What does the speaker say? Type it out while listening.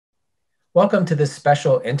Welcome to this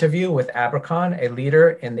special interview with Abracon, a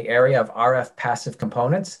leader in the area of RF passive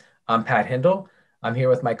components. I'm Pat Hindle. I'm here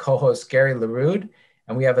with my co-host Gary Lerude,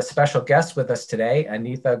 and we have a special guest with us today,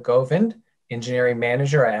 Anitha Govind, Engineering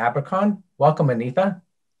Manager at Abracon. Welcome, Anitha.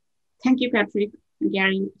 Thank you, Patrick and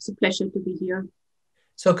Gary. It's a pleasure to be here.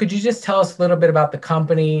 So could you just tell us a little bit about the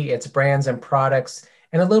company, its brands and products,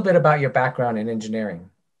 and a little bit about your background in engineering?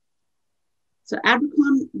 So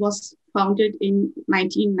Abracon was founded in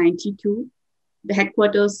 1992. The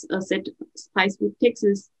headquarters set Spicewood,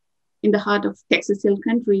 Texas, in the heart of Texas Hill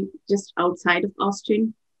Country, just outside of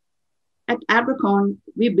Austin. At Abracon,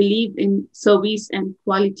 we believe in service and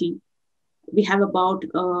quality. We have about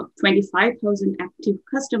 25,000 active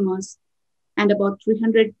customers and about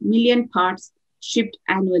 300 million parts shipped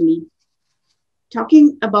annually.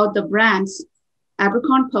 Talking about the brands,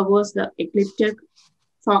 Abracon powers the Ecliptic,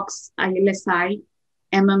 Fox, ILSI,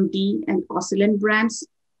 MMD, and Oscillon brands,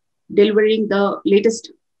 delivering the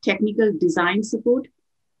latest technical design support,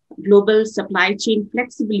 global supply chain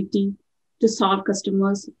flexibility to solve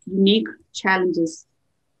customers' unique challenges.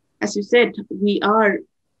 As you said, we are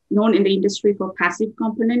known in the industry for passive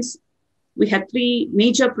components. We have three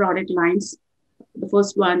major product lines. The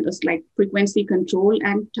first one is like frequency control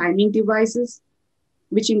and timing devices,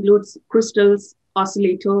 which includes crystals,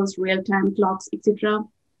 oscillators, real-time clocks, etc.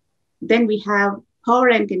 Then we have power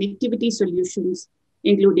and connectivity solutions,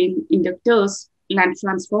 including inductors, lamp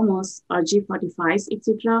transformers, RJ45s,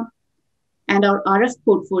 etc. And our RF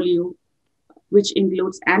portfolio, which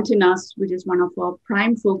includes antennas, which is one of our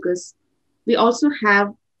prime focus. We also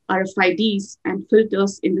have RFIDs and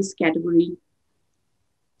filters in this category.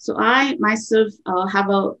 So I myself have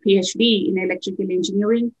a PhD in electrical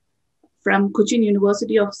engineering from Cochin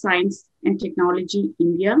University of Science and Technology,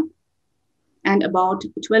 India, and about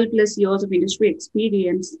 12 plus years of industry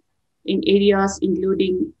experience in areas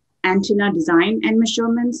including antenna design and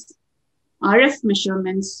measurements, RF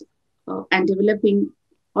measurements, and developing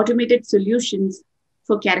automated solutions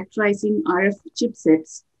for characterizing RF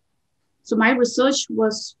chipsets. So my research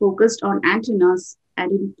was focused on antennas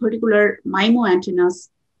and in particular MIMO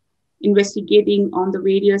antennas, investigating on the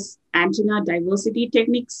various antenna diversity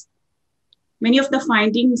techniques. Many of the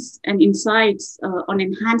findings and insights on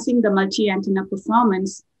enhancing the multi-antenna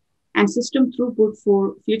performance and system throughput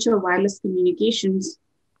for future wireless communications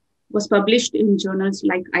was published in journals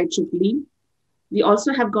like IEEE. We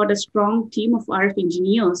also have got a strong team of RF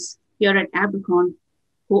engineers here at Abracon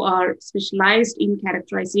who are specialized in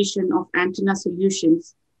characterization of antenna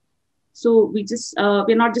solutions. So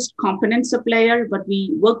we're not just component supplier, but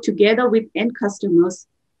we work together with end customers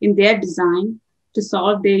in their design to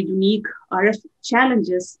solve their unique RF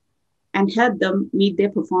challenges and help them meet their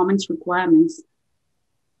performance requirements.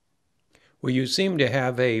 Well, you seem to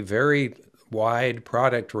have a very wide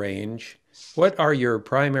product range. What are your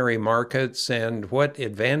primary markets and what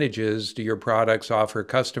advantages do your products offer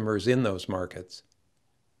customers in those markets?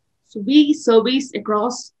 So we service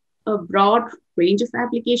across a broad range of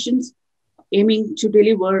applications, aiming to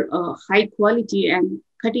deliver a high quality and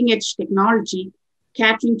cutting edge technology,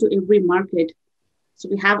 catering to every market. So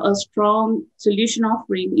we have a strong solution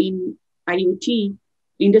offering in IoT,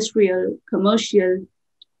 industrial, commercial,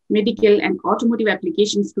 medical, and automotive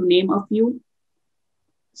applications, to name a few.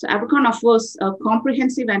 So Abracon offers a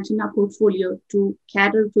comprehensive antenna portfolio to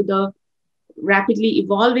cater to the rapidly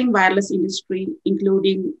evolving wireless industry,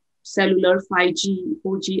 including cellular, 5G,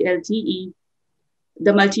 4G, LTE,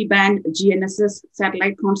 the multi-band GNSS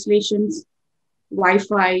satellite constellations,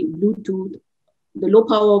 Wi-Fi, Bluetooth, the low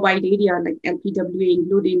power wide area like LPWA,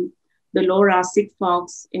 including the LoRa,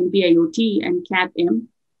 Sigfox, NB-IoT, and Cat-M,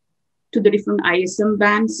 to the different ISM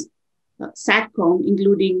bands, SATCOM,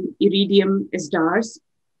 including Iridium, SDARS,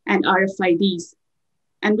 and RFIDs.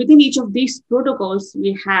 And within each of these protocols,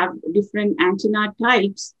 we have different antenna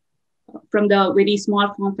types, from the very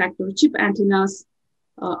small form factor chip antennas,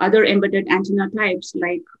 other embedded antenna types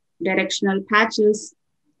like directional patches,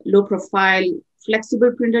 low profile,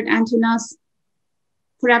 flexible printed antennas.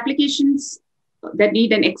 For applications that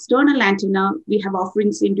need an external antenna, we have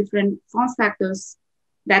offerings in different form factors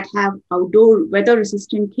that have outdoor weather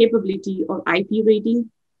resistant capability or IP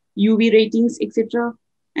rating, UV ratings, etc.,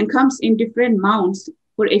 and comes in different mounts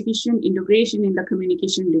for efficient integration in the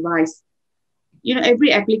communication device. You know,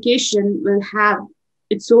 every application will have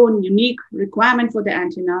its own unique requirement for the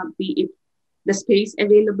antenna, be it the space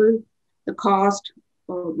available, the cost,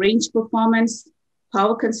 or range performance,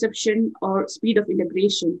 power consumption, or speed of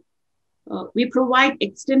integration. We provide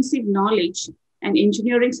extensive knowledge and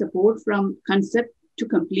engineering support from concept to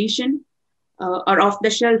completion. Our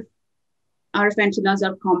off-the-shelf RF antennas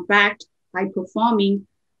are compact, high-performing,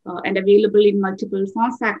 and available in multiple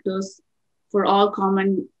form factors for all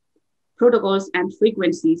common protocols and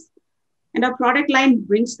frequencies. And our product line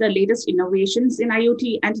brings the latest innovations in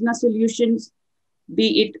IoT antenna solutions,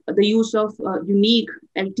 be it the use of unique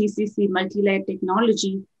LTCC multi-layer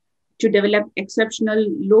technology to develop exceptional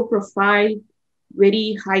low profile,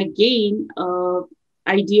 very high gain,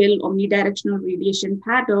 ideal omnidirectional radiation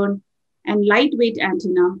pattern, and lightweight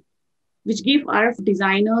antenna, which give RF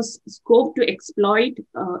designers scope to exploit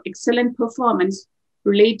excellent performance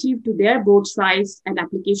relative to their board size and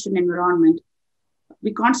application environment.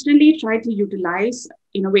 We constantly try to utilize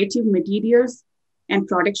innovative materials and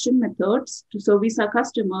production methods to service our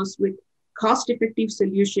customers with cost-effective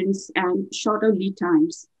solutions and shorter lead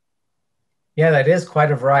times. Yeah, that is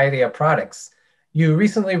quite a variety of products. You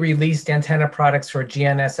recently released antenna products for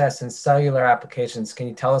GNSS and cellular applications. Can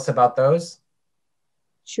you tell us about those?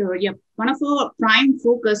 Sure, yeah. One of our prime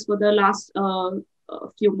focus for the last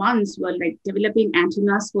few months were like developing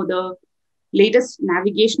antennas for the latest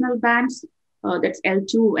navigational bands, that's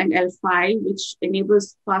L2 and L5, which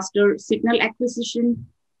enables faster signal acquisition,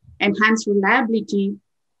 enhanced reliability,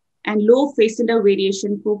 and low phase center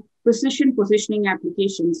variation for precision positioning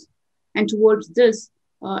applications. And towards this,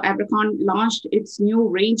 Abracon launched its new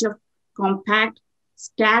range of compact,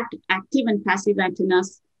 stacked, active and passive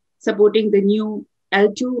antennas supporting the new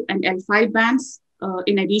L2 and L5 bands,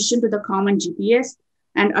 in addition to the common GPS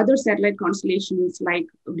and other satellite constellations like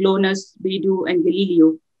GLONASS, Beidou, and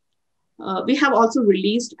Galileo. We have also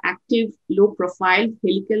released active low-profile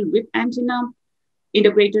helical whip antenna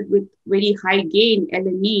integrated with very high gain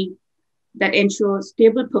LNE that ensures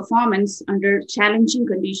stable performance under challenging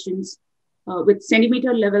conditions with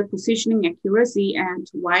centimeter level positioning accuracy and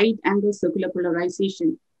wide angle circular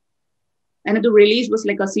polarization. Another release was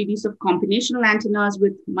like a series of combinational antennas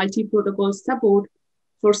with multi-protocol support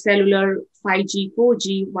for cellular, 5G,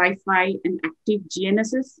 4G, Wi-Fi, and active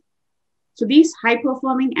GNSS. So these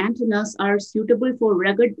high-performing antennas are suitable for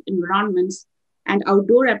rugged environments and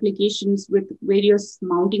outdoor applications with various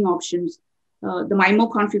mounting options. The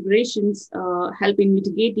MIMO configurations help in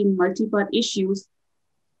mitigating multi-path issues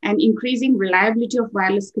and increasing reliability of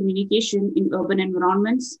wireless communication in urban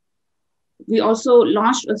environments. We also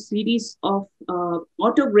launched a series of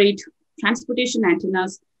auto-grade transportation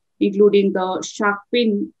antennas, including the shark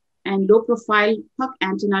fin and low-profile puck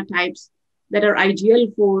antenna types that are ideal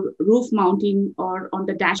for roof mounting or on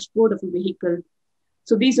the dashboard of a vehicle.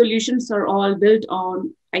 So these solutions are all built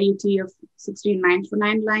on IETF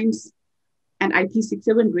 16949 lines and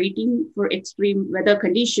IP67 rating for extreme weather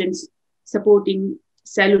conditions, supporting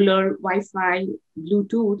cellular, Wi-Fi,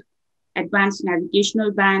 Bluetooth, advanced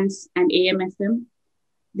navigational bands, and AM/FM.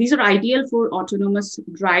 These are ideal for autonomous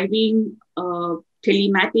driving,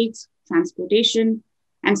 telematics, transportation,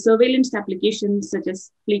 and surveillance applications such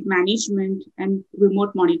as fleet management and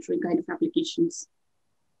remote monitoring kind of applications.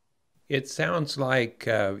 It sounds like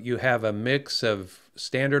you have a mix of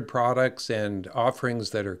standard products and offerings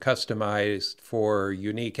that are customized for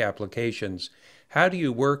unique applications. How do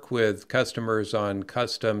you work with customers on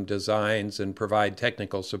custom designs and provide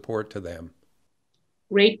technical support to them?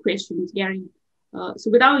 Great questions, Gary.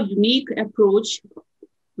 So with our unique approach,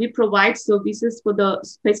 we provide services for the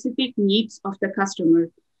specific needs of the customer.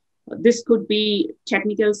 This could be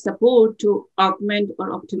technical support to augment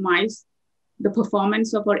or optimize the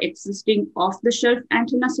performance of our existing off-the-shelf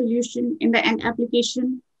antenna solution in the end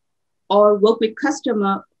application, or work with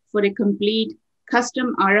customer for a complete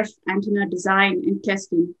custom RF antenna design and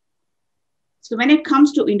testing. So when it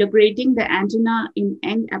comes to integrating the antenna in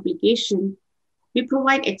end application, we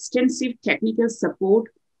provide extensive technical support,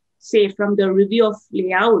 say from the review of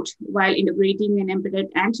layout while integrating an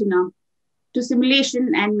embedded antenna to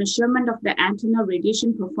simulation and measurement of the antenna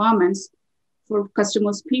radiation performance for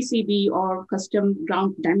customers' PCB or custom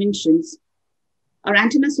ground dimensions. Our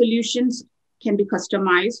antenna solutions can be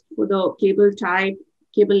customized for the cable type,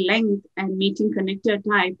 cable length, and meeting connector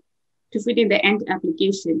type to fit in the end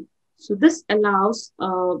application. So this allows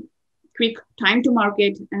quick time to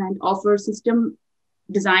market and offer system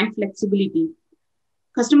design flexibility.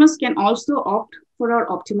 Customers can also opt for our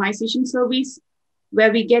optimization service,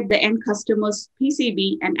 where we get the end customer's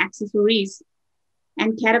PCB and accessories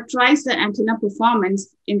and characterize the antenna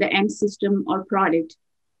performance in the end system or product.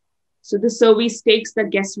 So the service takes the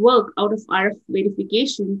guesswork out of RF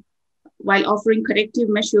verification while offering corrective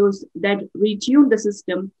measures that retune the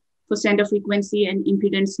system for center frequency and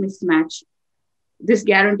impedance mismatch. This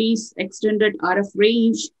guarantees extended RF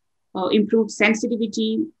range, improved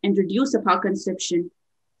sensitivity, and reduce the power consumption.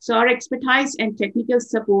 So our expertise and technical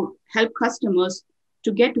support help customers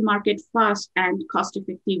to get to market fast and cost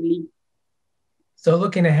effectively. So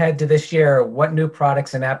looking ahead to this year, what new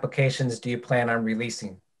products and applications do you plan on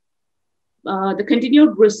releasing? The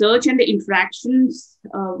continued research and the interactions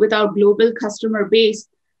with our global customer base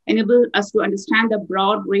enable us to understand the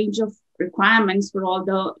broad range of requirements for all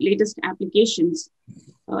the latest applications.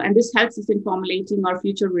 And this helps us in formulating our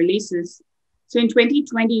future releases. So in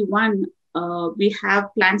 2021, we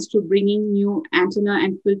have plans to bring in new antenna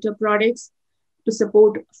and filter products to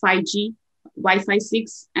support 5G, Wi-Fi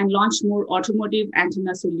 6, and launch more automotive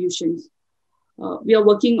antenna solutions. We are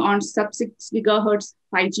working on sub-6 gigahertz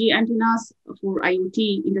 5G antennas for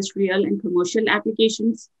IoT, industrial, and commercial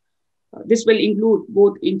applications. This will include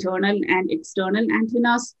both internal and external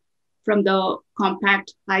antennas, from the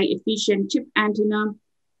compact, high-efficient chip antenna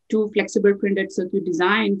to flexible printed circuit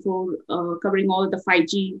design for covering all the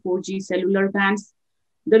 5G, 4G cellular bands.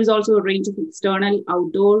 There is also a range of external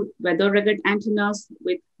outdoor weather-rugged antennas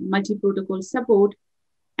with multi-protocol support,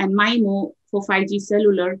 and MIMO for 5G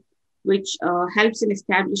cellular, which helps in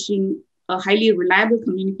establishing a highly reliable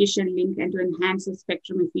communication link and to enhance the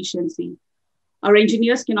spectrum efficiency. Our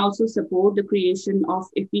engineers can also support the creation of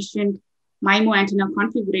efficient MIMO antenna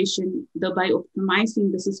configuration, thereby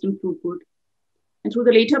optimizing the system throughput. And through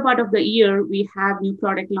the later part of the year, we have new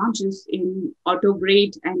product launches in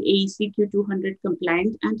auto-grade and AEC Q200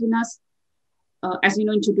 compliant antennas. As you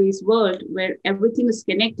know, in today's world, where everything is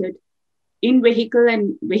connected, in-vehicle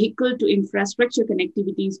and vehicle-to-infrastructure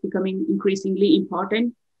connectivity is becoming increasingly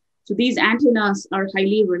important. So these antennas are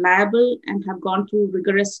highly reliable and have gone through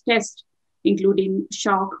rigorous tests, including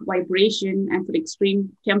shock, vibration, and for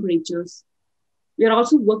extreme temperatures. We are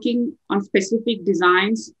also working on specific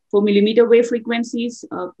designs for millimeter wave frequencies.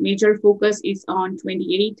 Major focus is on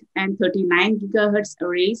 28 and 39 gigahertz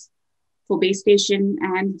arrays for base station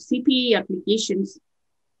and CPE applications,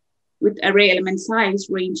 with array element size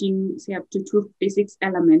ranging, say, up to 256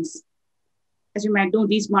 elements. As you might know,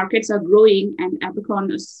 these markets are growing, and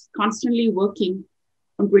Abracon is constantly working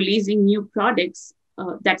on releasing new products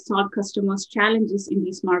that solve customers' challenges in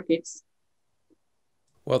these markets.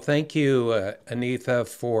 Well, thank you, Anitha,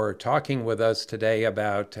 for talking with us today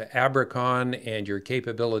about Abracon and your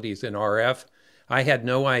capabilities in RF. I had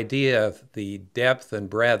no idea the depth and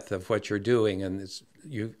breadth of what you're doing, and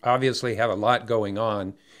you obviously have a lot going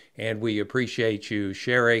on, and we appreciate you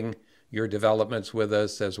sharing your developments with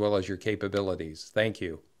us as well as your capabilities. Thank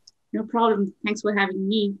you. No problem. Thanks for having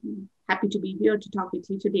me. Happy to be here to talk with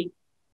you today.